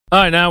All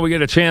right, now we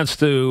get a chance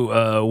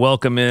to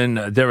welcome in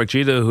Derek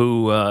Jeter,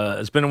 who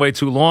has been away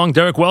too long.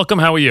 Derek, welcome.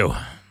 How are you?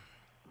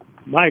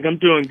 Mike, I'm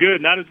doing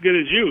good. Not as good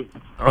as you.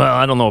 Well,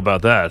 I don't know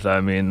about that. I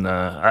mean,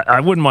 I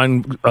wouldn't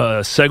mind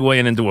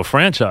segueing into a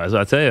franchise.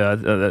 I tell you,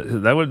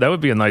 that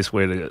would be a nice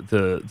way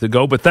to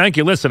go. But thank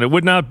you. Listen, it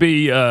would not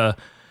be.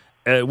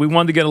 We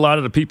wanted to get a lot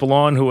of the people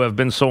on who have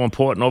been so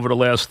important over the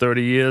last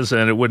 30 years,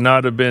 and it would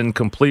not have been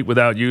complete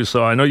without you.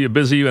 So I know you're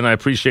busy, and I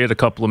appreciate a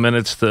couple of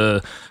minutes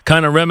to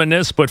kind of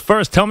reminisce. But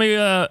first, tell me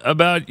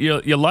about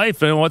your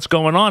life and what's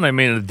going on. I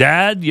mean, a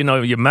dad,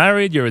 you're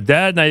married, you're a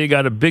dad, now you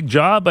got a big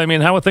job. I mean,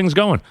 how are things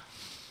going?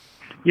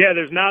 Yeah,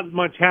 there's not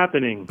much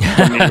happening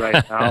for me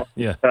right now.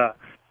 Yeah.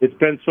 It's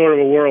been sort of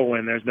a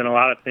whirlwind. There's been a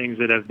lot of things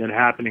that have been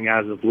happening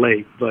as of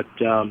late, but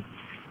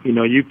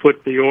you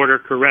put the order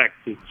correct.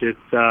 It's just,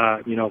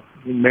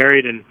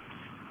 married and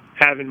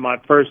having my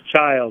first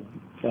child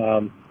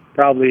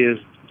probably is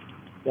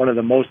one of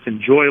the most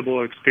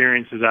enjoyable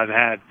experiences I've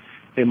had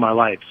in my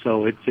life.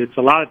 So it's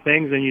a lot of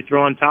things, and you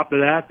throw on top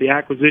of that the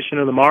acquisition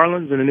of the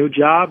Marlins and a new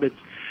job.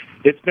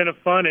 It's been a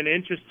fun and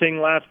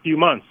interesting last few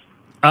months.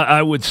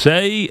 I would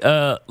say,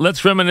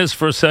 let's reminisce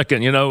for a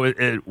second.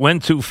 It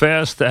went too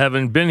fast.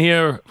 Having been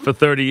here for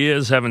 30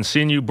 years, having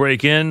seen you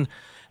break in,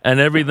 and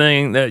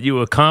everything that you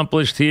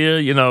accomplished here,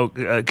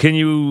 can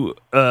you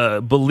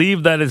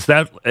believe that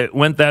it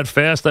went that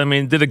fast? I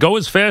mean, did it go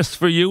as fast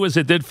for you as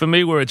it did for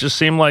me, where it just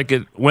seemed like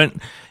it went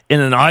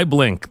in an eye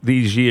blink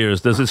these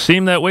years? Does it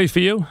seem that way for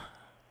you?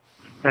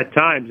 At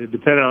times, it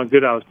depended on how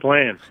good I was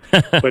playing.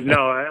 But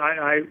no,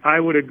 I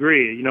would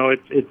agree.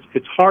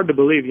 It's hard to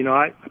believe.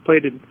 I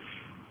played in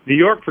New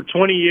York for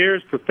 20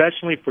 years,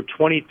 professionally for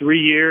 23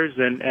 years,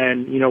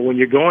 and when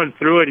you're going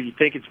through it, you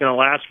think it's going to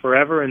last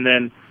forever, and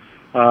then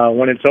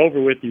when it's over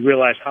with, you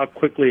realize how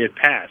quickly it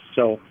passed.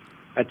 So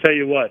I tell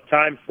you what,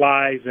 time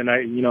flies, and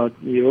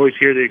you always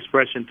hear the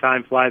expression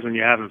 "time flies when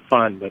you're having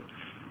fun." But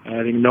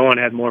I think no one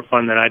had more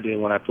fun than I did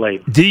when I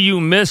played. Do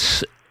you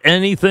miss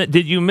anything?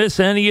 Did you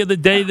miss any of the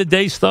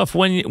day-to-day stuff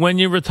when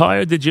you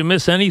retired? Did you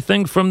miss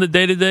anything from the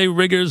day-to-day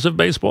rigors of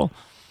baseball?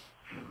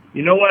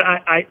 You know what?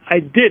 I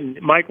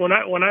didn't, Mike. When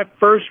I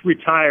first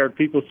retired,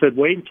 people said,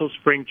 "Wait until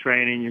spring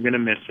training, you're going to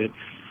miss it."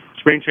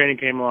 Spring training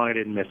came along, I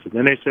didn't miss it.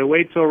 Then they said,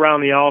 "Wait till around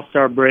the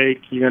All-Star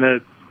break, you're going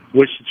to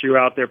wish that you were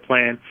out there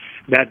playing."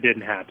 That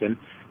didn't happen.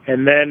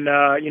 And then,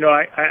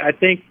 I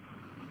think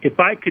if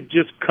I could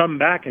just come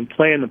back and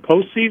play in the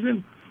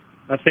postseason,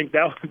 I think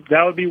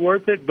that would be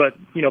worth it. But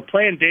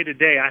playing day to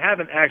day, I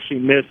haven't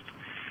actually missed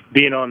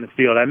being on the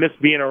field. I miss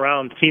being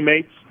around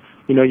teammates.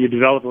 You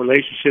develop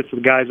relationships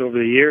with guys over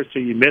the years, so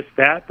you miss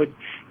that, but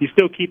you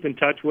still keep in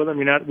touch with them.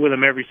 You're not with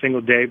them every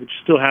single day, but you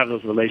still have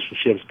those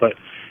relationships. But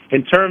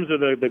in terms of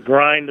the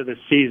grind of the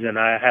season,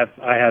 I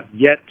have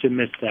yet to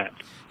miss that.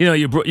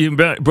 You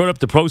brought up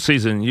the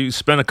postseason. You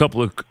spent a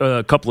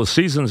couple of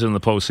seasons in the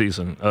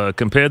postseason.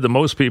 Compared to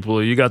most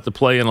people, you got to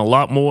play in a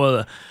lot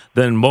more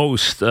than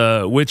most,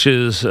 which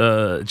is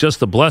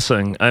just a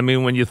blessing. I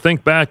mean, when you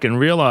think back and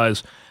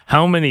realize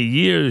how many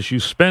years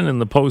you spent in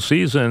the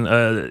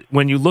postseason,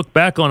 when you look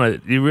back on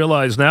it, you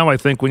realize now, I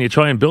think, when you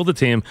try and build a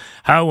team,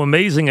 how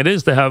amazing it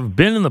is to have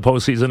been in the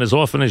postseason as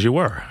often as you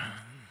were.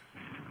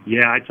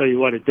 Yeah, I tell you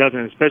what, it doesn't,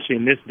 especially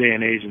in this day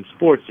and age in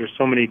sports. There's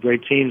so many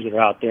great teams that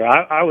are out there.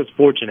 I was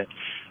fortunate.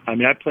 I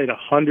mean, I played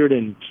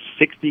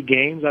 160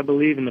 games, I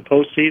believe, in the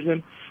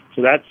postseason.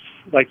 So that's,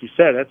 like you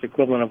said, that's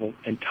equivalent of an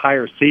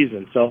entire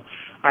season. So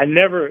I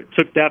never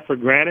took that for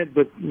granted,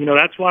 but,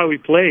 that's why we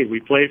played. We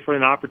played for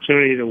an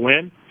opportunity to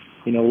win.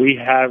 We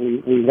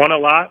won a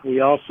lot. We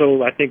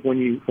also, I think when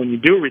you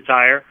do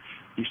retire,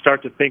 you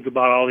start to think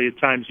about all the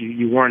times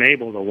you weren't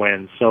able to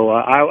win. So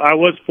I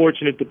was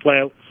fortunate to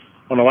play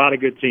on a lot of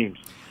good teams.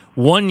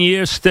 One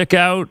year stick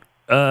out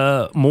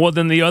more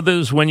than the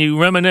others when you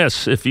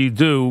reminisce, if you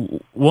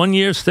do. One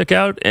year stick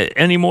out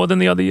any more than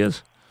the other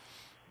years?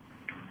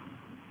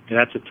 And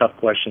that's a tough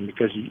question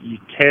because you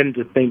tend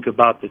to think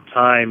about the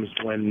times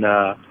when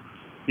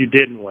you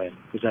didn't win.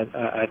 Because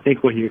I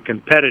think when you're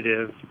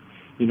competitive,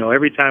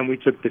 every time we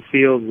took the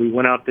field, we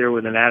went out there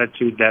with an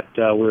attitude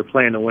that we were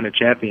playing to win a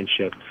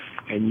championship.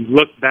 And you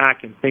look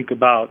back and think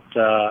about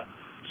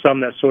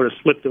some that sort of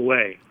slipped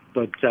away.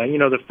 But,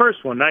 the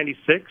first one,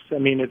 96, I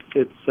mean,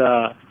 it's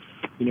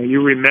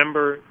you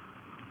remember,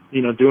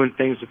 doing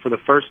things for the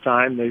first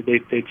time,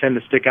 they tend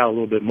to stick out a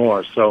little bit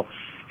more. So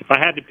if I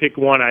had to pick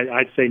one,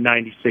 I'd say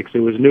 96. It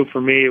was new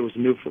for me. It was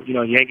new for, the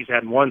Yankees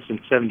hadn't won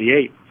since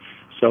 78.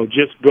 So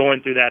just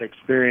going through that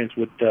experience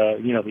with, the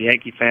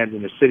Yankee fans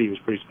in the city was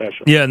pretty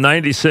special. Yeah,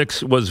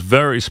 96 was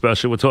very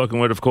special. We're talking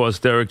with, of course,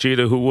 Derek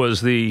Jeter, who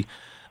was the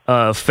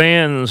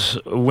fans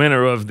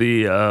winner of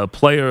the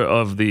player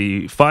of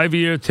the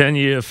 5-year,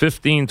 10-year,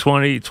 15,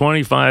 20,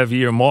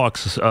 25-year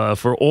marks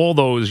for all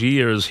those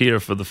years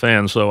here for the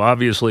fans. So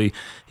obviously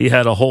he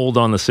had a hold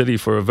on the city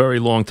for a very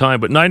long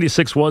time. But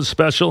 96 was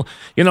special.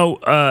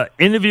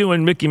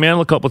 Interviewing Mickey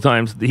Mantle a couple of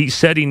times, he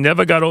said he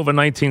never got over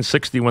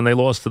 1960 when they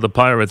lost to the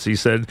Pirates. He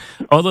said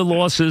other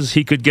losses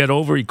he could get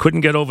over. He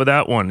couldn't get over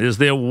that one. Is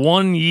there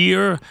one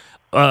year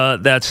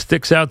that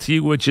sticks out to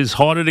you, which is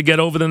harder to get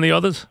over than the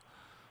others?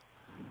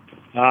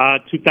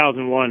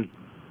 2001.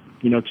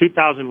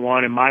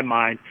 2001 in my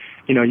mind,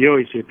 you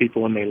always hear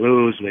people when they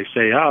lose, they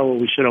say, oh, well,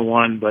 we should have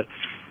won. But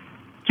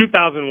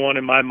 2001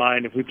 in my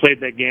mind, if we played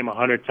that game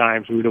 100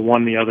 times, we would have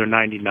won the other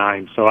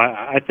 99. So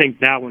I think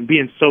that one,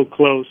 being so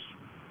close,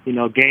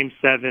 Game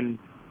 7,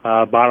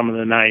 bottom of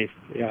the ninth,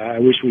 I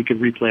wish we could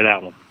replay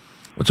that one.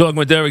 We're talking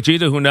with Derek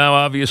Jeter, who now,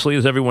 obviously,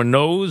 as everyone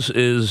knows,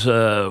 is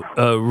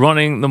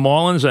running the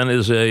Marlins and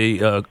is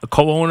a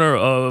co-owner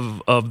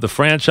of the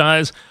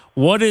franchise.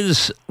 What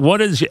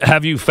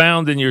have you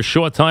found in your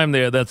short time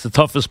there that's the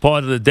toughest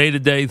part of the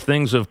day-to-day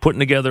things of putting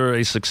together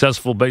a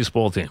successful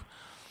baseball team?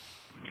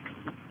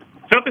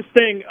 Toughest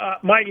thing,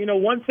 Mike,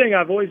 one thing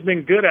I've always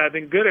been good at, I've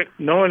been good at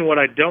knowing what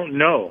I don't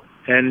know.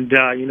 And,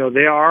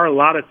 there are a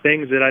lot of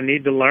things that I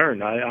need to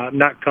learn. I'm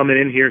not coming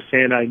in here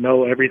saying I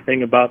know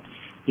everything about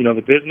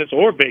the business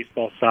or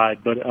baseball side,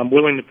 but I'm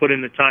willing to put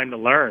in the time to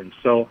learn.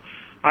 So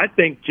I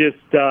think just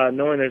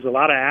knowing there's a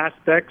lot of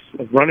aspects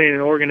of running an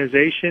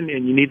organization,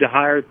 and you need to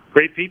hire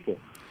great people.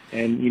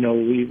 And,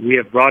 we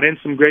have brought in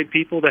some great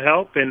people to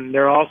help, and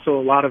there are also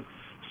a lot of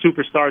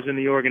superstars in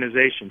the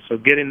organization. So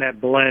getting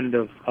that blend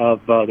of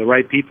the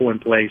right people in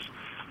place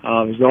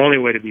is the only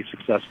way to be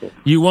successful.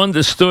 You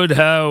understood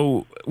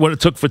what it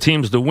took for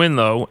teams to win,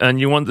 though, and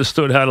you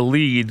understood how to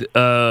lead.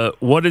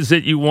 What is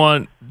it you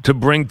want to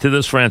bring to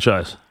this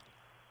franchise?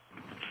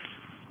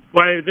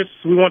 Well,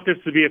 we want this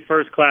to be a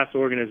first-class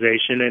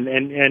organization,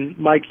 and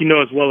Mike,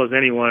 as well as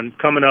anyone,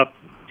 coming up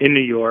in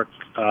New York,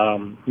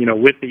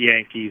 with the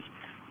Yankees,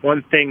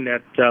 one thing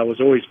that was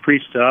always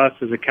preached to us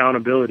is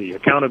accountability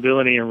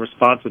and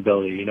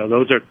responsibility.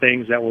 Those are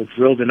things that were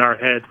drilled in our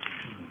head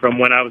from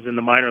when I was in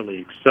the minor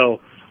leagues. So,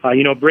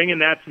 bringing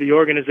that to the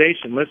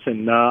organization,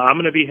 listen, I'm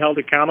going to be held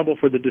accountable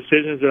for the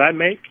decisions that I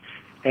make.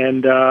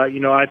 And,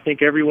 I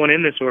think everyone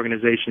in this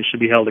organization should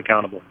be held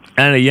accountable.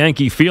 And a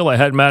Yankee feel. I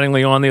had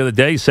Mattingly on the other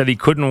day. He said he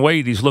couldn't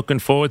wait. He's looking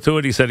forward to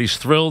it. He said he's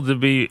thrilled to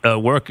be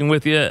working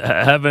with you.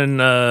 Having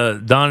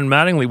Don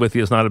Mattingly with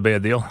you is not a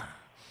bad deal.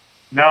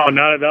 No,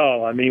 not at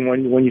all. I mean,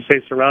 when you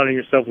say surrounding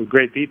yourself with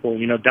great people,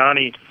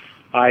 Donnie,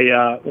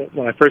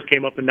 when I first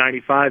came up in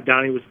 '95,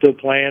 Donnie was still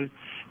playing.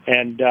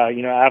 And,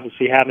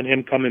 obviously having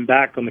him coming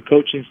back on the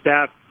coaching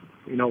staff,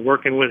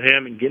 working with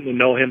him and getting to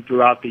know him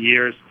throughout the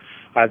years,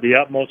 I have the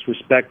utmost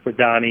respect for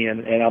Donnie,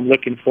 and I'm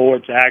looking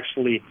forward to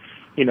actually,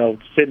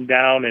 sitting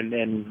down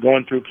and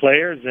going through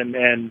players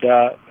and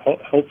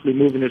hopefully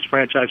moving this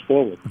franchise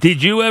forward.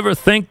 Did you ever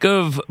think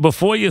of,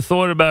 before you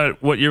thought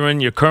about what you're in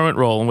your current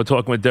role, and we're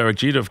talking with Derek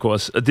Jeter, of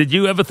course, did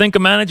you ever think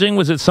of managing?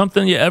 Was it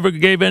something you ever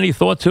gave any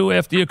thought to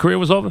after your career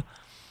was over?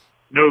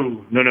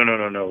 No.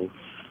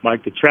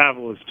 Mike, the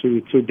travel is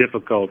too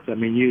difficult. I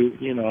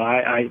mean,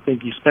 I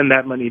think you spend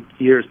that many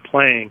years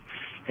playing,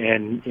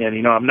 and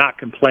I'm not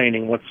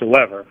complaining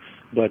whatsoever.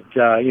 But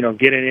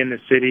getting in the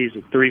cities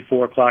at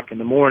 3-4 o'clock in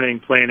the morning,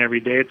 playing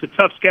every day, it's a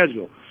tough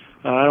schedule.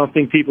 I don't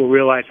think people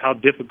realize how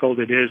difficult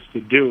it is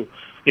to do,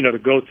 to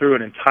go through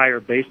an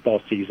entire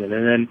baseball season,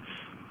 and then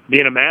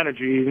being a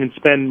manager, you even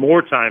spend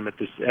more time at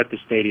the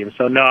stadium.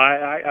 So, no,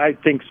 I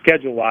think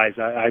schedule-wise,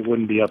 I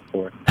wouldn't be up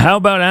for it. How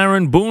about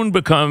Aaron Boone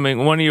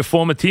becoming one of your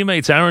former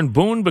teammates, Aaron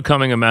Boone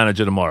becoming a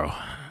manager tomorrow?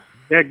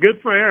 Yeah,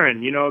 good for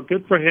Aaron.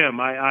 Good for him.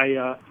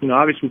 I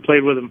obviously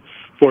played with him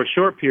for a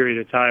short period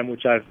of time,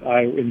 which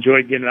I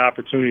enjoyed getting an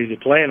opportunity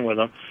to playing with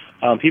him.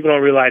 People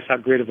don't realize how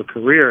great of a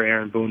career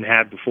Aaron Boone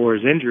had before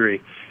his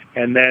injury.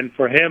 And then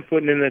for him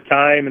putting in the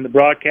time in the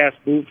broadcast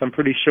booth, I'm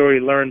pretty sure he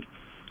learned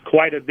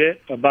quite a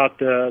bit about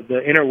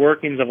the inner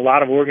workings of a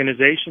lot of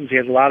organizations. He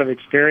has a lot of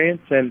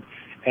experience, and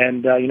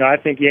I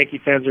think Yankee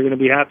fans are going to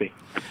be happy.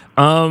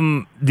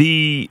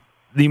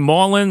 The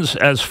Marlins,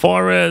 as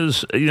far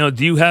as, do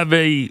you have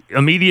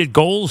immediate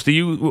goals? Do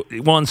you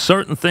want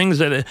certain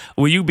things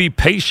will you be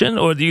patient,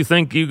 or do you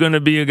think you're going to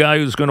be a guy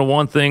who's going to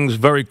want things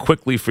very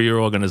quickly for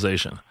your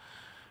organization?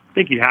 I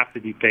think you have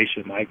to be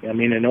patient, Mike. I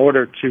mean, in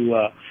order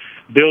to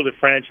build a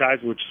franchise,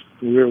 which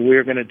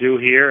we're going to do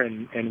here,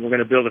 and we're going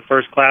to build a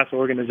first-class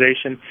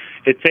organization,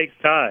 it takes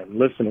time.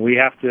 Listen, we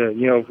have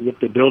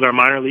to build our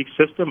minor league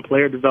system,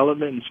 player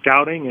development and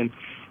scouting, and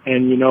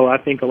I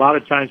think a lot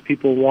of times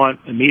people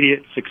want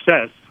immediate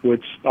success,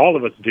 which all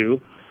of us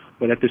do,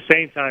 but at the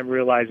same time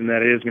realizing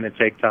that it is going to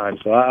take time.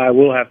 So I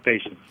will have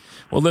patience.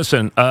 Well,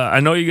 listen, I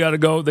know you got to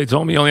go. They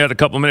told me you only had a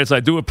couple of minutes. I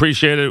do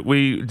appreciate it.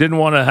 We didn't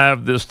want to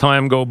have this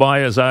time go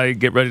by as I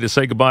get ready to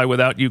say goodbye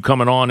without you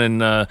coming on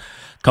and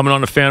coming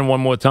on the fan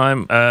one more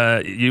time.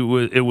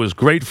 It was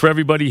great for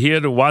everybody here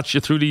to watch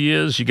you through the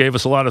years. You gave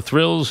us a lot of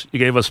thrills. You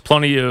gave us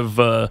plenty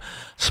of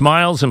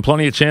smiles and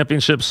plenty of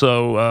championships.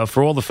 So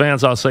for all the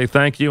fans, I'll say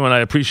thank you, and I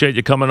appreciate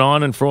you coming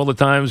on. And for all the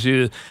times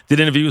you did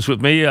interviews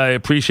with me, I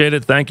appreciate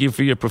it. Thank you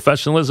for your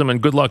professionalism,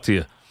 and good luck to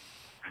you.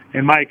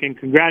 And Mike, and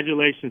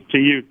congratulations to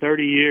you.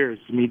 30 years.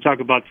 I mean, you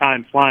talk about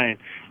time flying.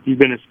 You've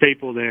been a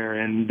staple there,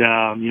 and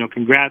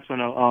congrats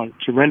on a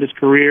tremendous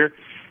career.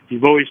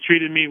 you've always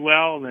treated me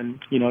well, and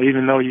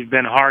even though you've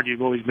been hard,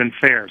 you've always been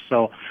fair.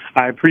 So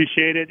I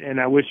appreciate it,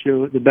 and I wish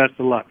you the best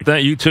of luck.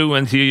 Thank you too,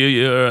 and to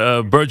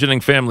your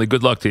burgeoning family.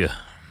 Good luck to you.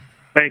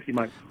 Thank you,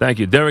 Mike. Thank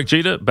you, Derek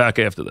Jeter. Back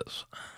after this.